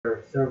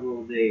for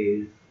several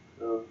days.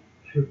 So,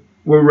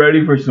 We're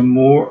ready for some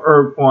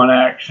more Quan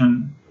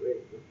action.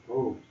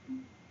 oh,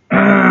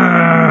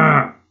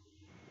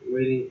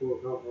 waiting for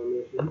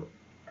confirmation.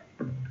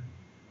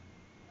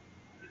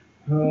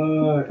 I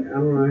don't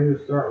know who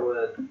to start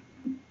with.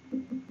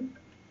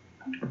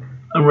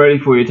 I'm ready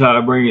for you,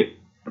 Ty. Bring it.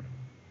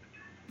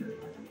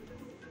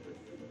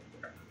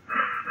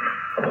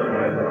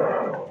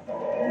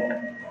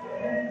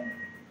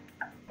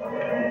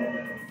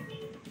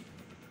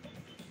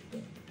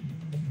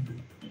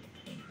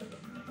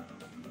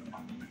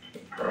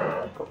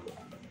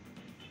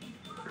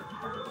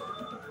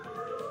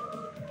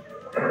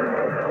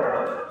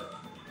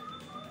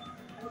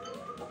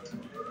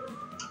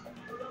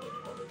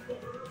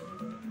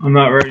 I'm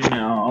not ready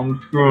now.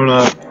 I'm screwing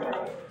up.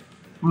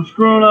 I'm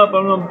screwing up.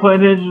 I'm gonna pay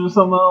attention to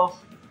something else.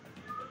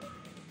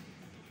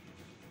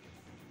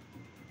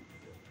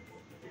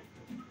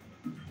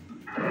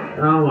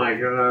 Oh my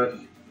gosh.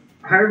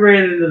 I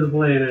ran into the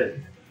planet.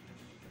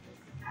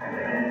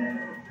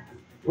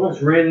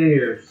 Almost ran into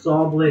your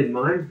saw blade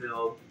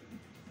minefield.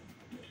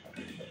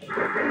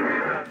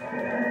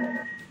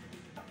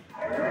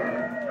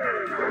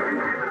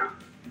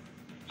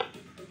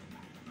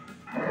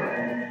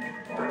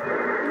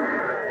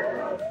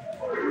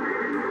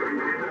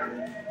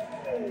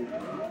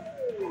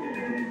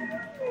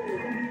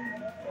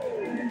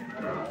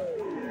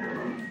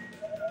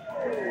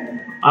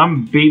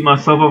 I'm beating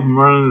myself up from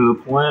running to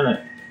the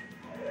planet.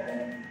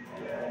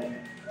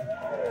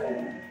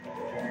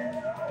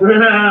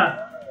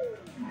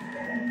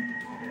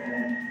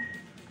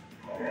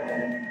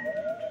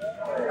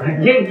 I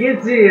can't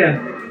get to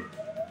you.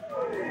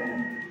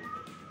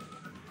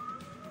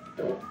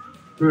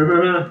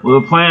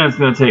 Well, the planet's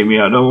gonna take me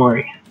out. Don't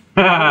worry.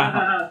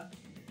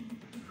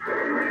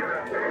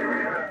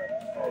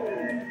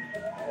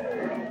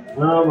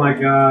 Oh my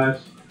gosh.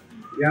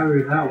 You got me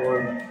with that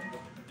one.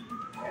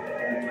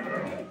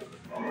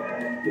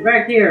 Get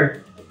back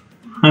here.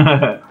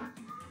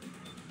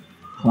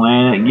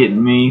 Planet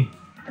getting me.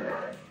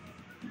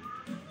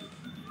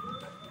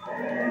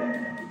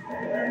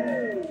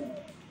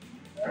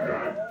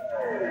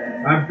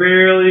 I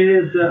barely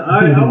hit that.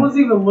 I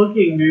wasn't even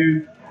looking,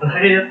 dude. I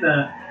hit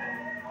that.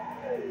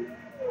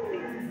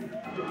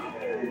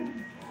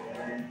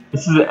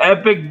 This is an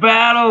epic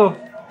battle.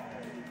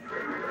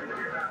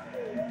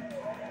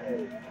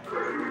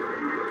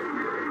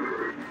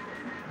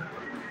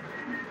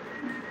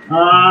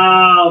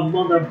 Oh,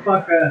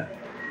 motherfucker.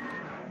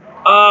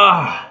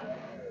 Ah.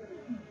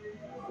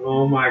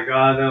 Oh my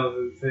god, that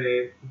was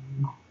insane.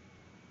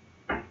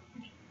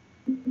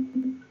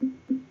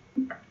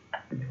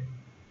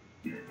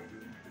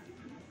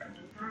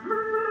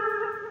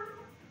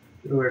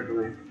 Get away from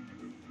me.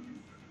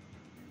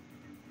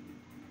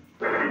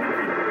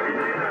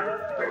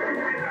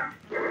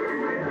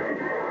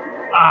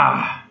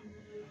 Ah.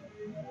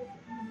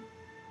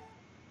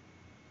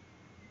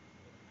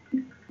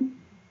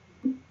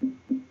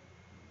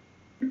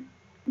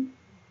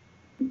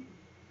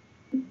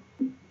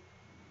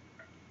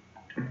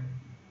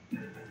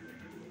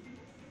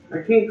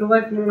 I can't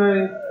collect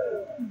my...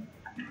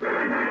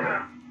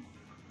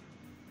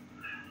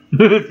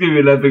 It's gonna be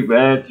an epic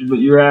match, but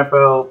you're half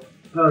health.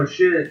 Oh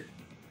shit.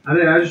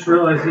 I just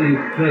realized he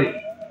picked.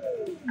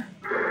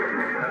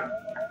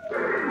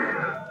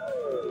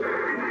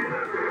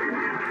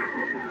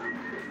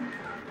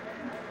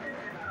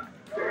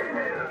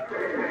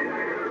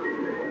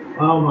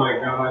 Oh my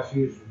gosh,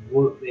 he just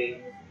whooped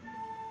me.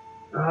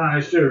 I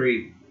should have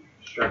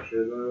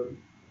restructured them.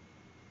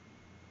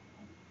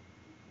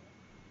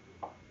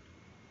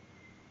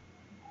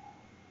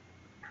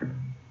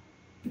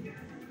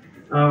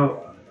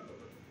 Oh,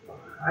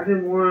 I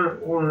didn't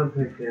want to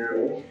pick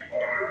him.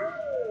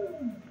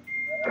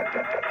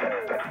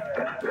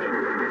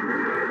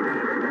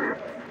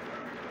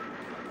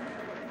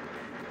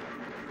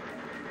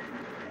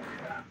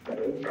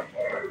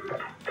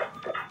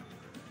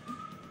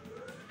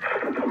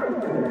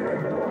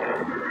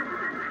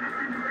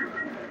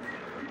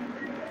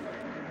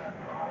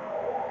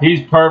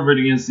 He's perfect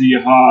against the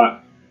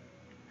hot.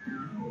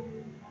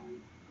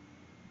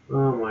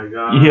 Oh my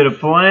god. You hit a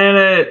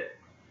planet.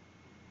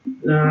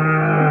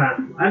 I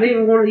didn't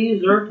even want to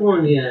use Earth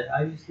one yet.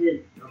 I just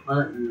hit a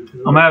button.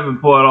 I'm having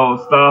to pull out all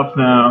the stops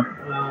now.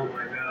 Oh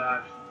my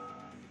gosh.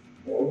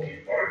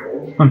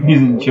 I'm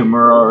using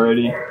Chimera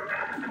already.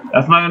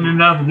 That's not gonna do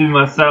nothing to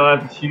my cell. I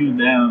have to shoot it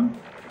down.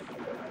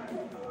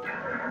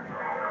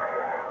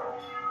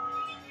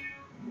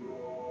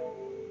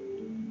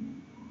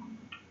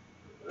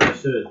 I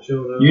should have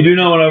chilled out. You do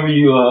know whenever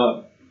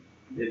you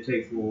It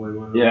takes more away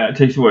my health. yeah, it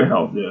takes away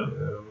health. Yeah.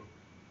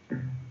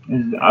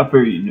 I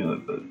figured you knew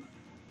it, but.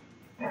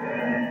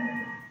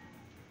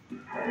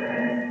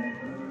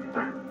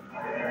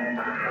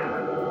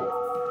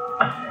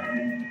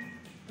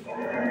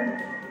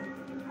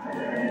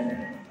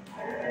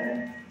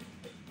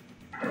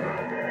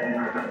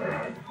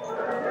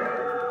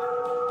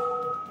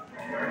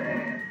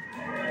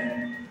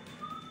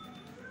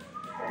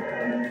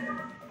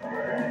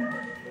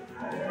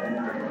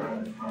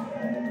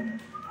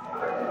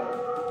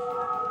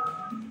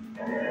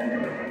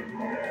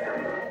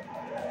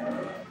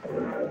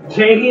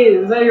 Dang it,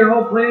 is that your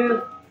whole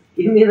plan?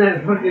 Give me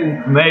that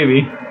fucking...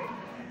 Maybe.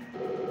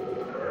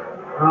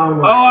 Oh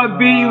my I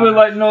beat you with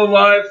like no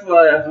lives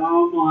left.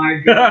 Oh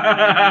my god.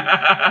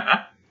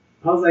 I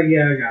was like,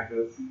 yeah, I got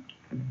this.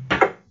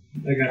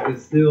 I got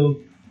this still.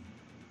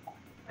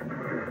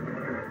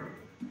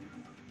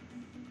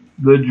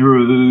 The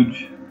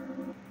Druge.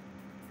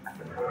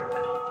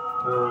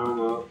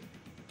 Well.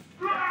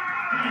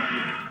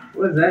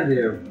 What does that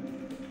do?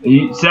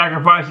 He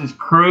sacrifices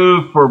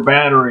crew for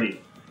battery.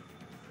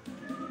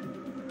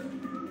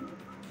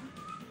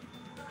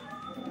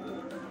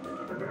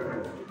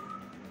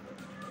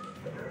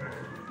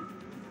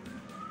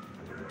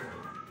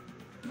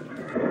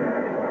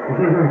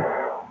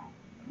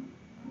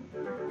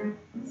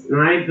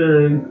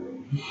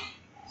 Sniping.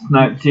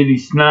 Snipe titty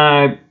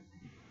snipe.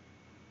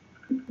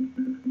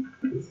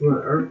 It's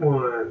not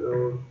Earthline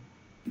though.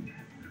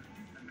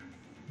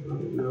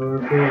 No,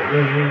 I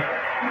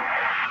can't.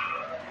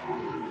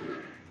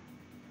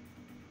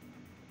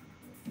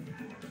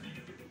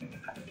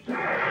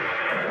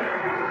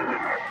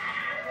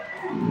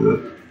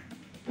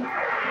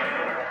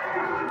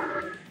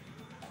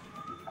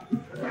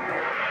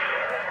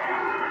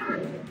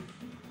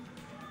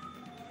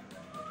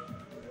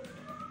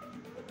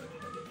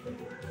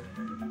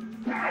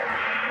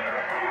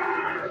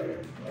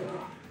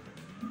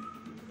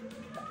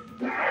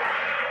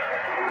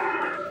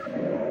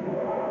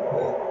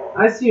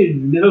 I see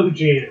no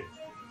chance.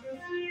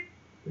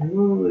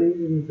 Oh, they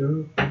didn't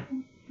go.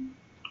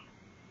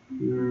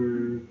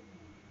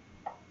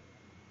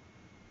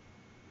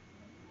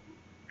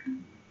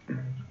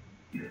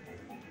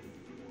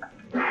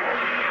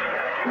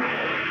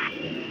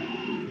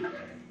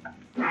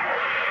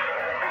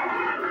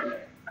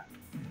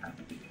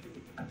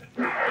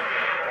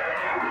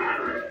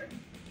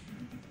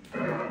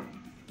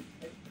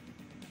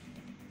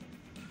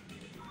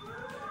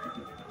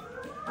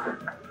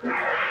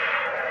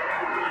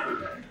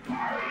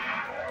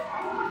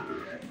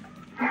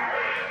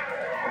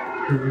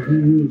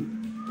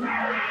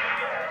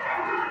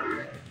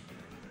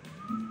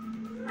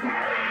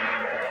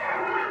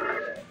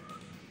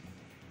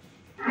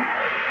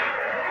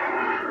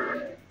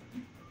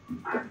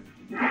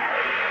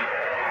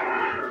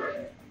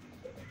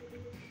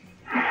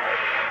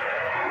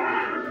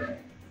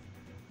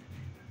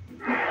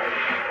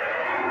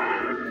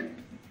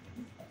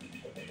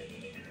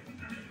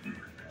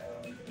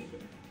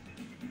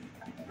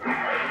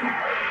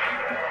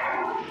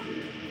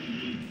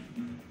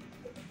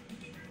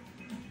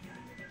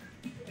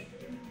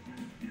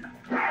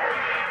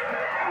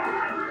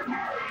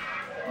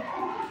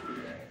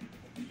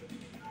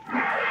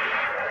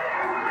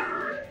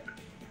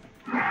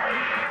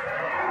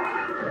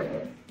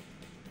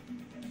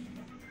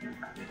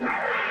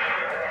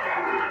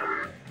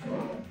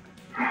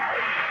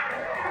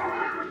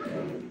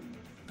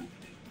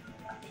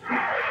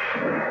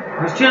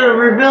 I should have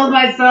revealed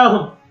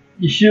myself.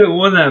 You should have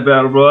won that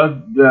battle,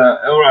 bro.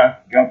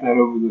 Elrath got that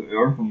over the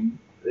Earthling.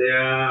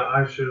 Yeah,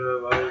 I should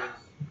have.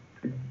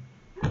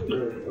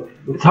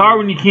 It's hard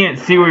when you can't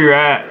see where you're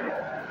at.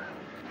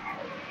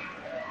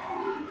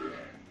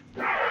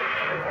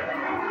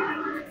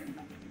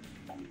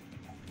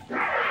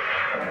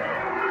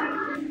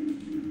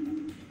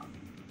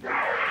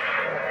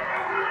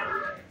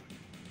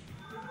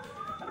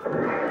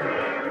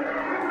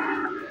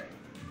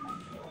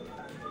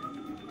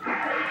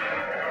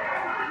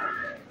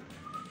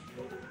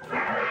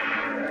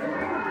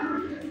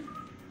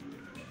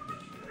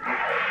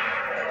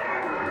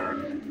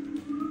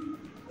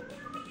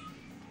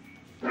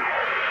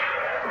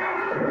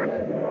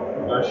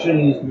 I should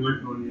have used my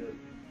phone yet.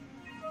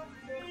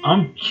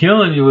 I'm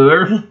killing you with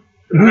Earth.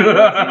 I don't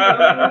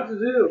know what to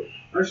do.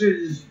 I should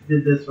have just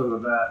did this from the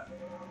bat.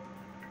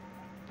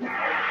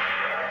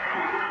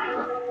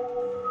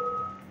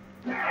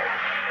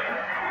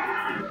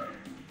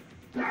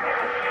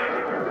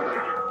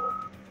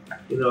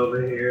 Get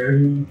over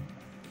here.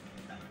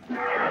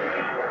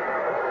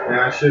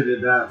 Yeah, I should have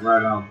did that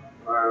right on.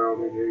 Right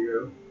over here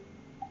you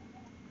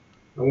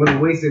go. I would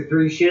have wasted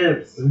 3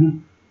 ships.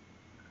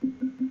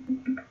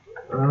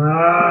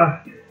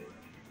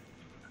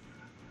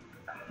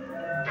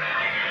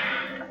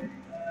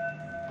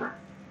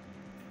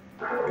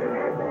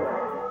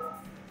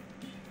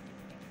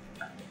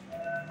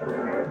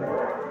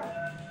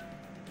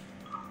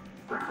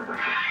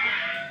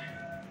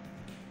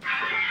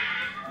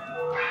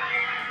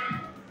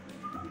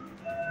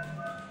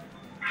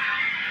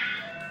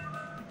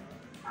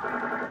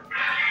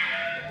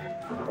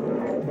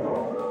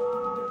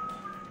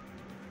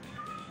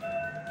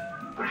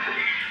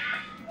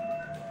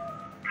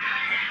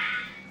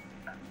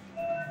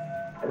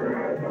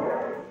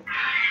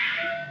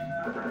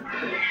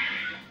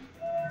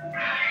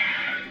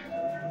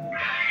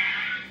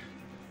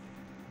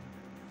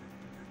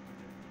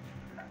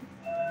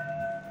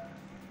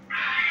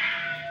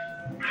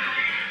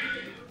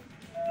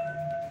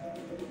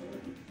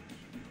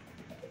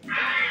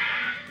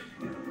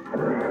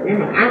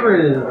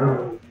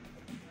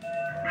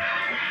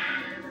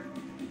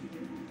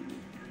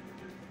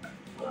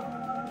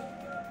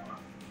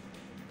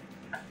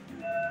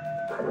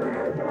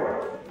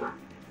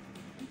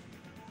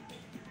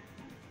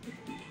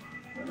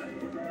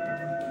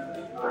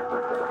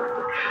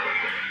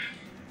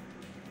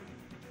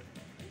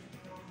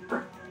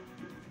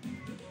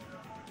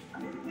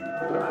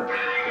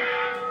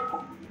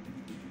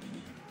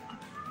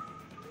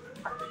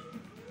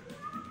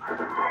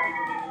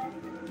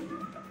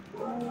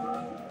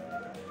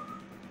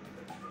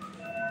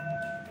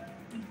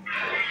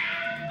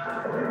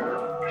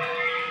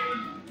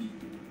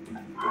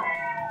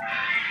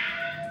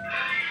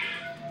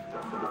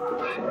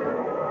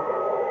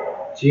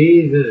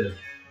 Jesus.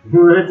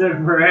 That took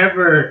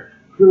forever.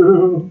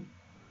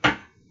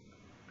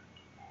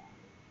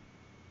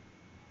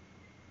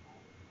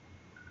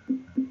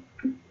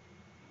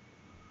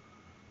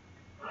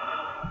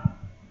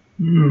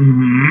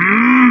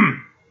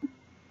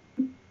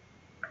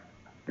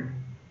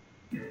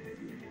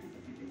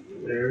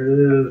 There it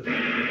is.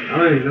 I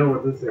don't even know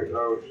what this is.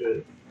 Oh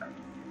shit.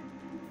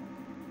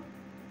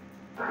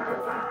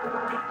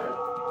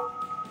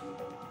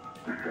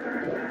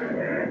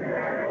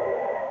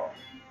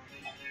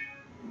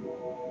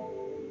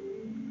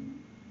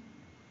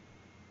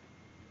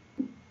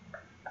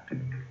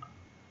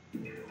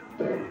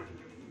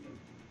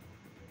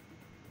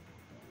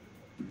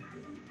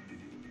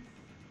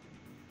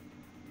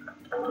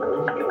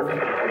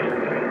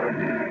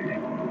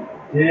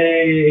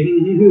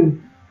 Yay!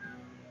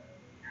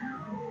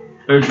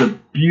 There's a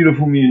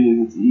beautiful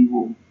music. It's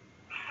evil.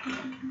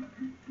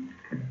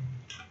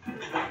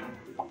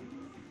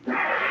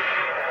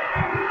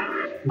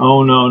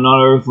 Oh no, not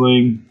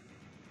Earthling.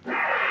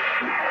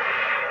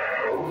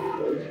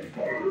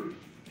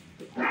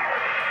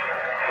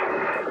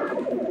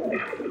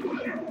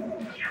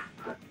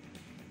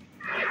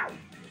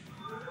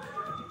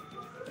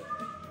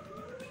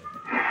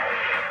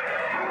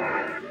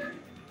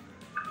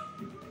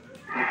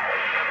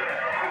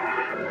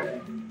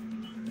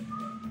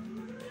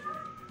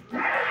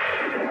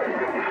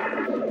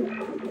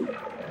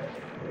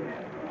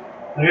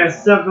 I got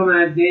stuck on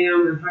that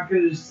damn. If I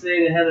could have just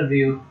stayed ahead of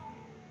you.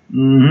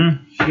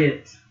 Mm-hmm.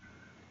 Shit.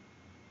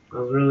 I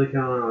was really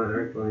counting on that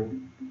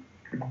Earthling.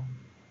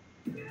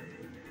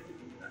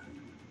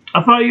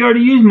 I thought you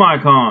already used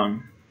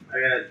Mycon.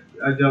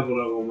 I doubled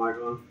up on my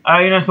gun. Oh,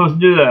 you're not supposed to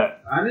do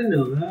that. I didn't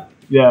know that.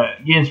 Yeah,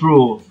 against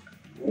rules.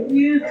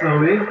 You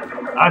told me.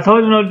 I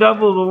told you no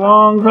doubles a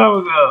long time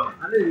ago.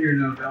 I didn't hear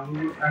no double.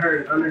 I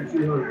heard under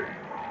 200.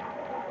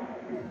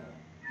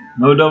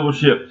 No double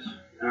ships.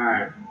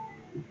 Alright.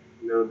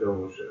 No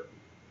double ship.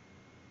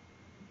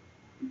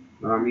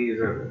 No, I'm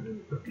using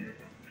it.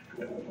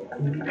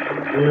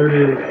 There it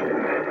is.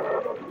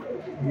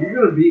 You're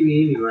gonna beat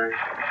me anyway.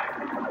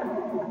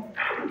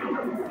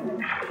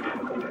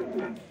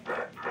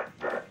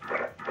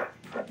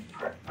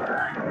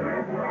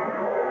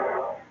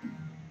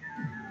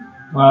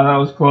 Wow, that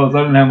was close. I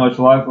didn't have much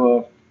life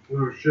left.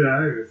 Oh shit, I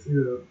didn't even see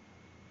that.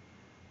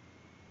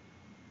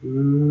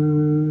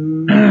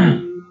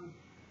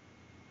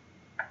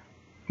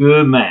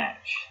 Good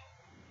match.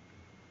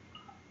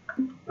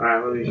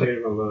 Alright, let me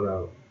change my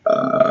loadout.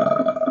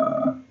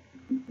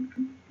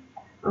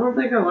 I don't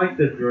think I like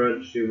the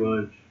Drudge too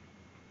much.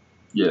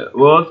 Yeah,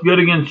 well, it's good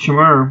against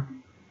Shimmer.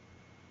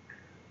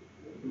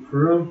 For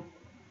real?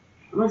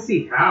 I don't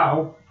see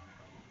how.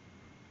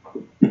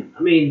 I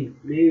mean,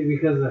 maybe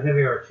because of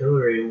heavy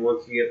artillery, and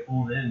once you get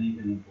pulled in, you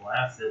can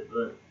blast it,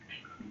 but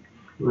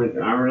like,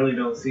 I really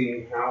don't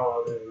see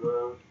how other than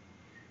that.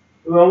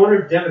 Well, I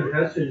wonder if Devin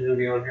Hester's going to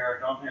be on here or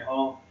Dante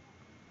Hall.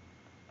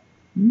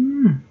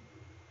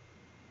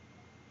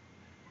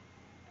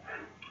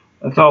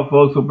 That's all,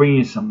 folks. We'll bring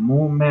you some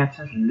more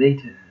matches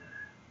later.